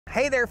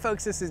Hey there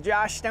folks, this is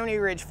Josh, Stoney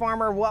Ridge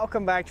Farmer.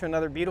 Welcome back to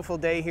another beautiful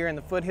day here in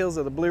the foothills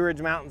of the Blue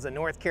Ridge Mountains of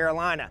North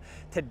Carolina.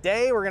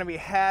 Today we're gonna be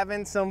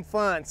having some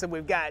fun. So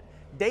we've got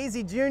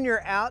Daisy Jr.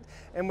 out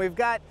and we've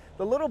got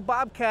the little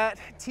bobcat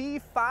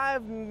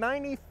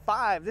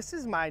T595. This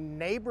is my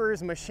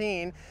neighbor's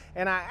machine.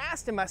 And I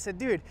asked him, I said,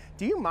 dude,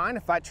 do you mind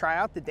if I try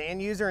out the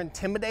danuser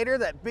Intimidator,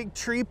 that big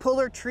tree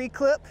puller, tree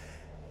clip,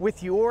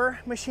 with your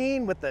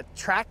machine, with the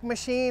track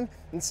machine,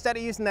 instead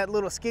of using that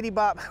little skitty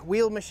bop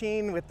wheel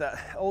machine with the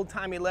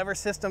old-timey lever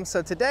system?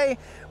 So today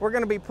we're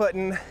gonna be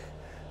putting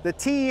the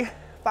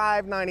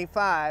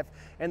T595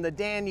 and the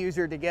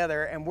danuser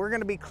together, and we're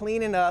gonna be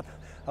cleaning up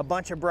a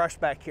bunch of brush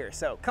back here.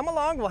 So come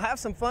along, we'll have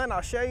some fun. I'll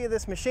show you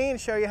this machine,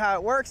 show you how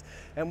it works,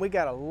 and we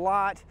got a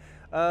lot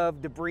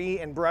of debris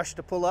and brush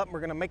to pull up. We're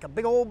gonna make a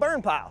big old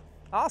burn pile.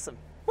 Awesome,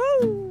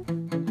 woo!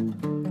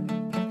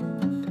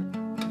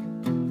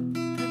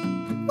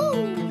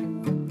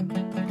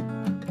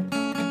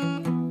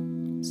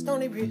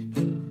 Stoney Ridge,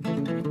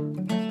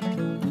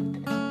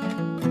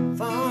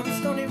 Farm,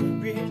 Stoney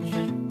Ridge,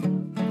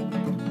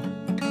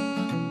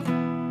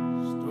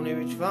 Stoney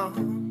Ridge Farm.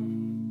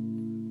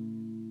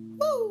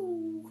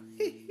 Woo!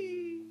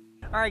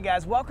 All right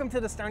guys, welcome to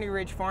the Stoney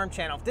Ridge Farm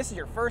channel. If this is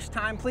your first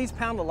time, please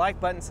pound the like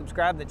button,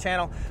 subscribe to the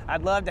channel.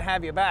 I'd love to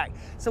have you back.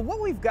 So what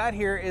we've got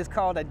here is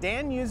called a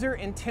danuser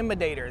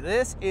Intimidator.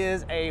 This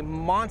is a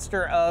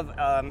monster of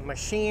a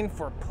machine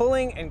for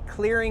pulling and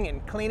clearing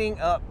and cleaning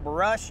up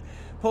brush,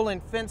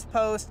 pulling fence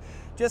posts,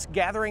 just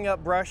gathering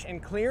up brush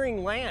and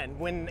clearing land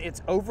when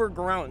it's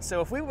overgrown. So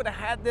if we would have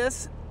had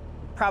this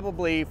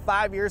probably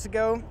 5 years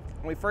ago,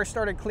 when we first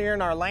started clearing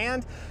our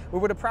land, we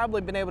would have probably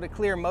been able to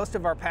clear most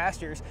of our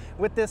pastures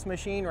with this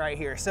machine right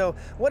here. So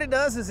what it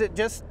does is it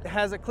just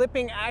has a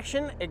clipping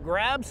action, it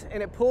grabs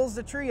and it pulls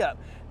the tree up.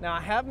 Now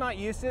I have not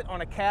used it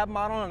on a cab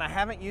model and I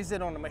haven't used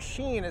it on a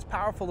machine as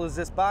powerful as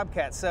this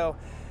bobcat. So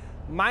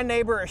my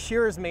neighbor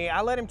assures me,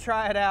 I let him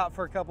try it out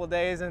for a couple of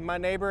days, and my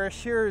neighbor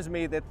assures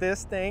me that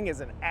this thing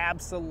is an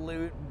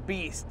absolute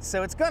beast.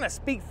 So it's gonna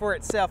speak for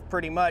itself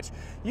pretty much.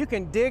 You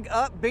can dig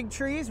up big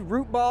trees,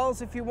 root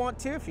balls if you want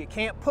to, if you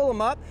can't pull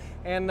them up.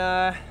 And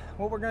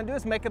what we're gonna do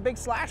is make a big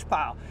slash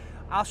pile.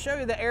 I'll show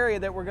you the area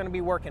that we're gonna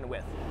be working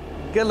with.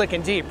 Good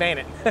looking Jeep, ain't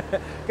it?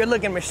 Good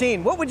looking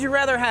machine. What would you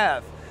rather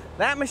have?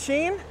 That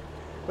machine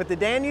with the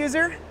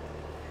danuser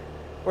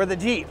or the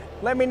Jeep?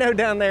 Let me know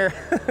down there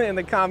in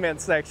the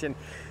comments section.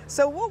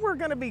 So what we're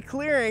gonna be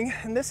clearing,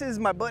 and this is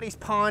my buddy's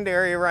pond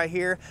area right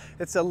here.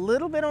 It's a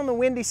little bit on the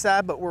windy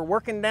side, but we're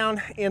working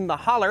down in the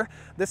holler.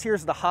 This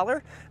here's the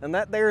holler, and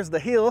that there's the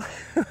hill.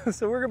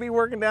 So we're gonna be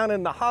working down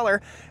in the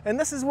holler, and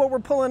this is what we're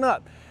pulling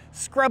up.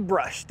 Scrub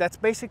brush, that's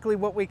basically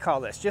what we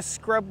call this, just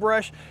scrub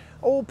brush,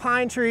 old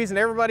pine trees, and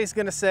everybody's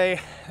gonna say,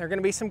 there are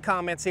gonna be some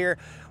comments here,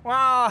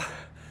 wow,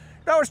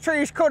 those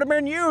trees could have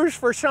been used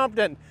for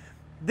something.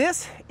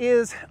 This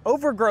is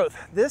overgrowth,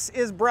 this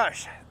is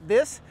brush,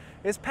 this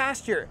is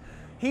pasture.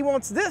 He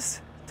wants this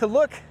to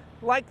look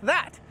like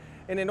that.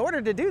 And in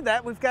order to do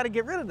that, we've got to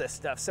get rid of this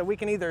stuff. So we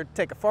can either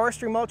take a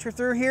forestry mulcher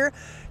through here,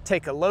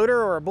 take a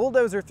loader or a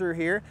bulldozer through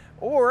here,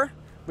 or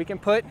we can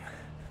put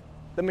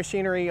the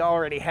machinery he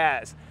already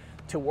has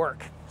to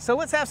work. So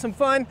let's have some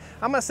fun.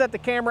 I'm gonna set the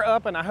camera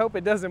up and I hope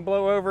it doesn't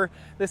blow over.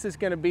 This is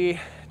gonna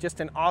be just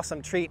an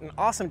awesome treat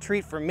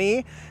for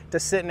me to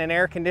sit in an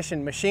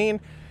air-conditioned machine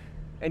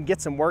and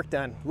get some work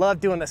done. Love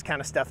doing this kind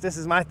of stuff. This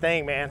is my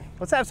thing, man.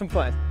 Let's have some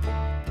fun.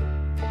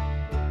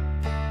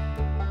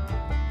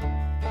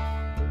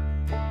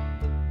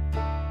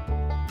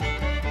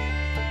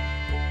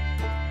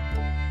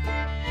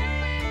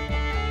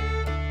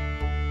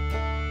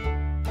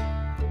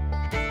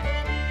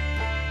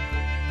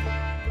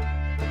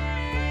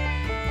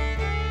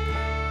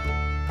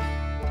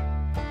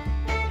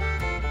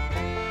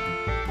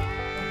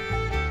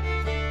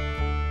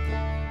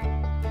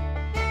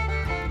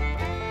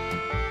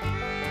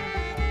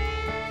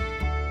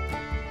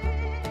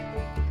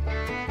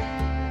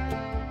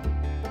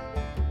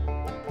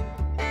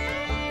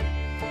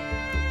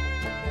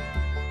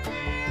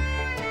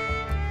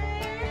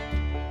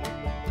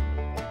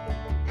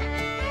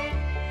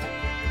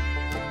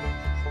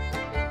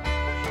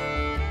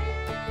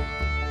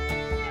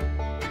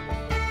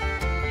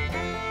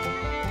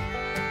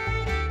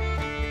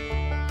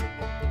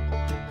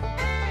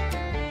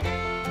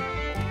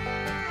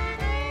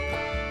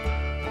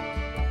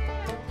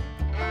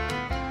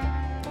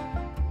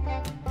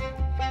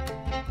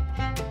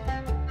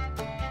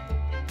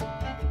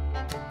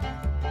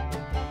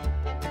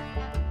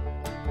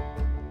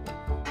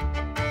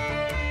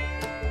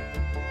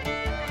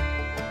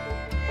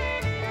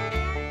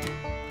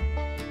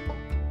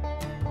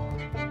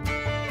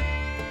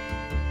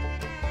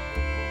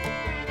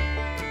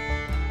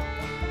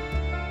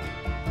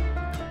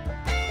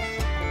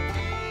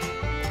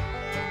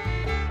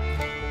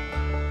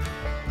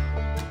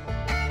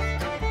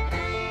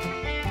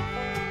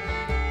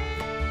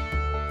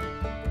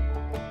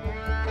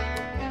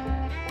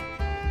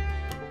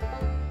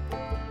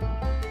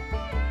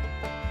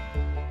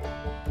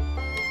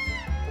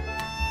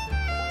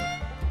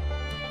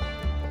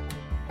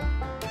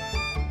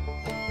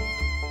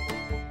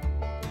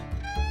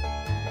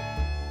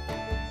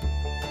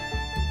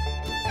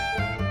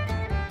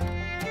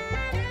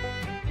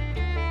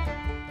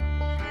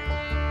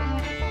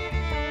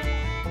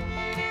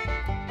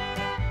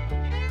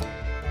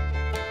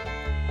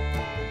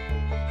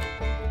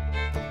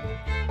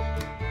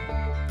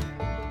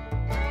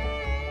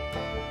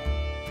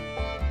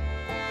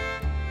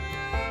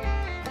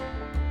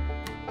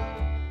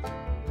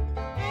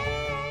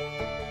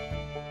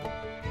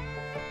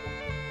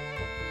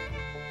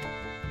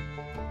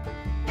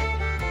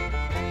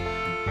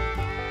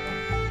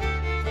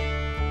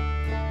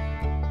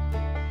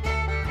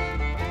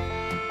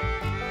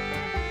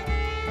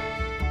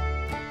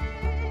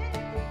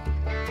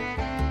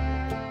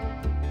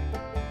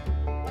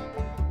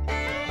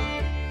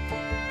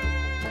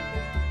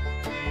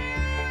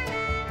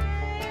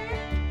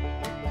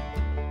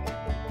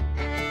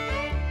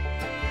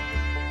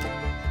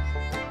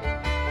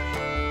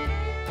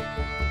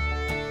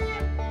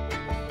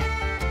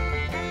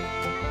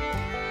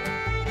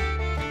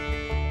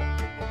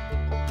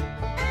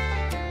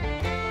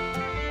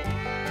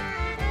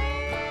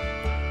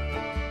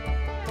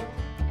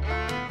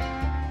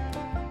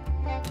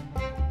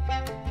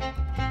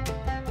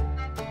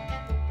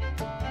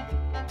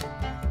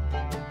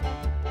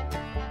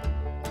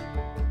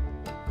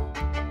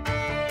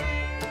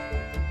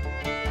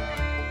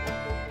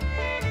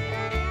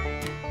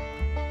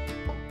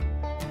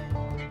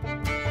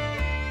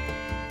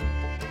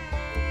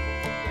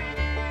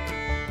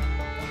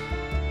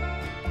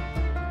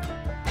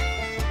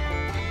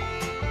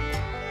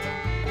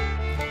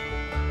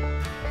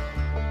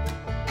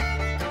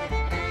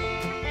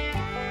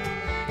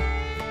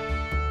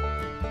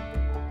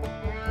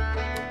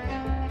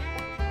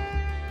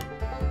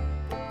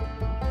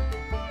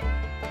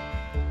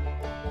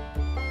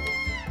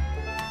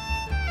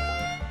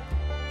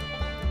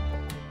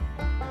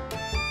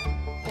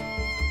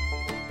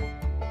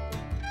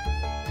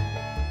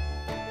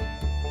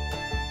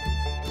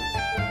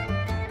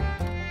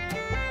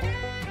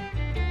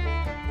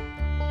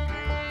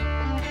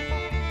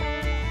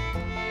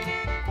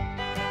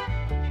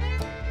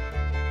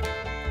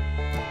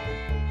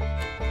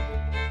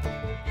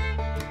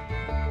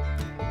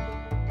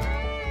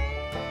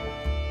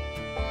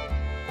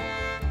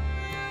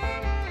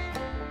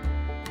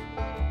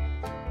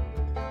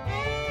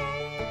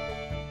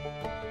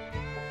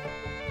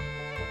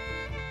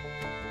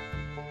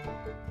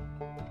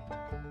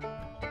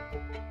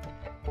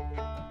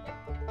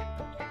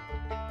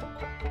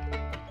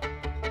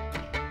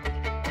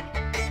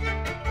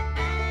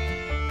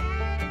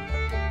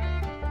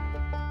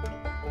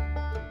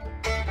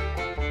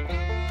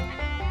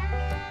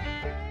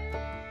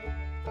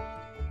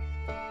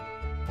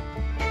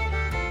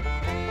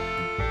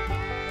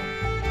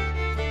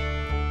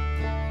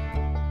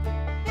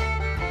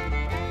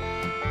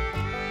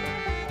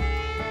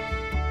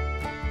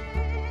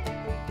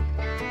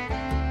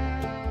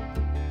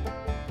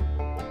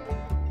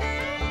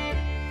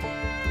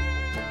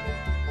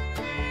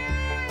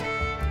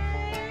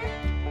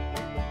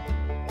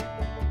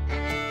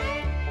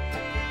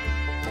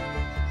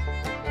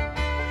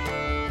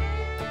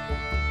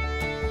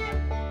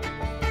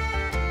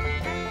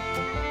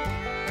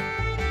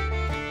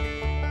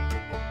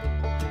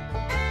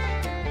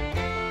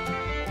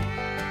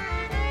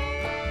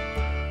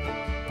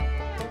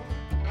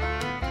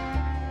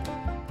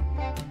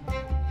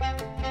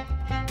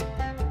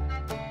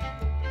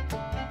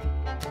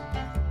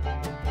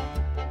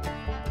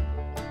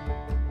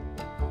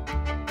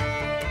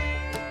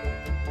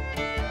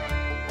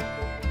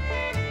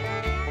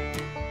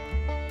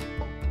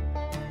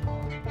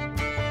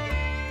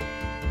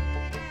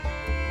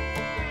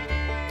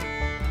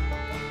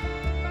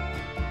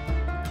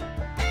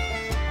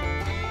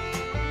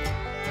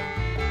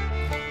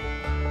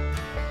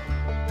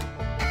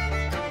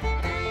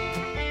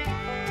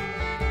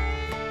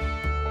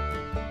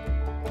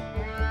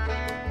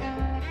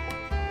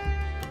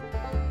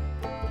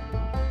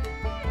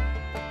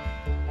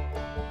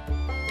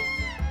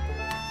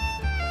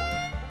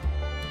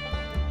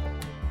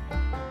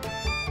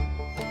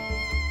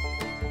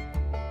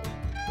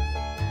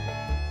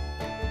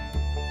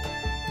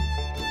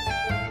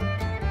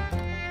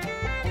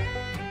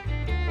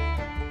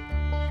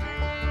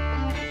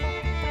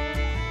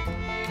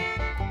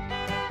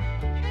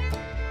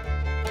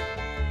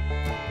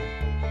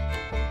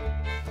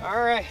 All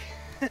right,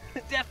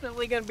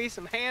 definitely gonna be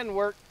some hand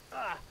work.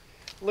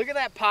 Look at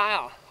that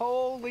pile.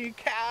 Holy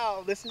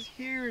cow, this is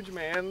huge,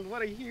 man.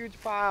 What a huge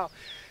pile.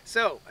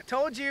 So I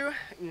told you,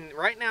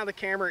 right now the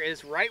camera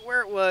is right where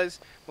it was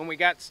when we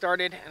got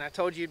started, and I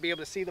told you you'd be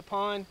able to see the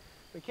pond.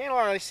 We can't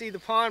hardly see the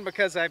pond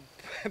because I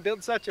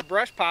built such a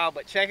brush pile,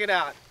 but check it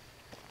out.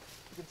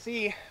 You can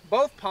see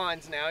both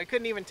ponds now. You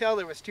couldn't even tell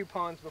there was two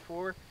ponds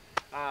before.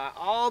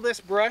 All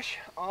this brush,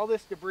 all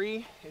this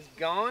debris is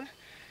gone,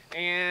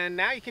 and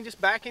now you can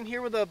just back in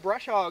here with a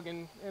brush hog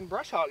and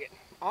brush hog it.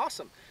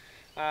 Awesome.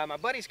 My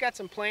buddy's got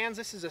some plans.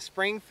 This is a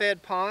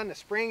spring-fed pond. The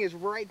spring is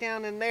right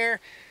down in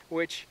there,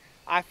 which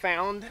I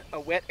found a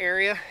wet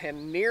area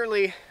and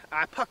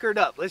I puckered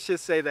up, let's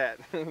just say that.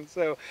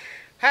 So,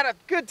 had a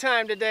good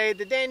time today.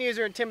 The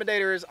danuser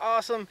Intimidator is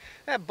awesome.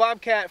 That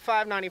Bobcat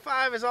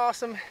 595 is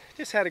awesome.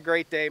 Just had a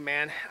great day,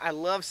 man. I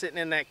love sitting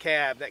in that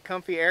cab. That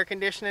comfy air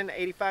conditioning,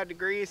 85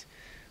 degrees.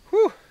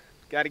 Whew,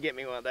 gotta get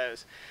me one of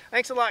those.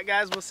 Thanks a lot,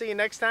 guys. We'll see you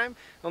next time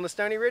on the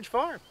Stoney Ridge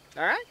Farm.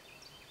 All right?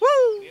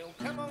 Woo!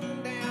 Come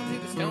on down to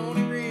the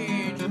Stoney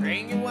Ridge,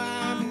 bring your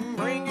wife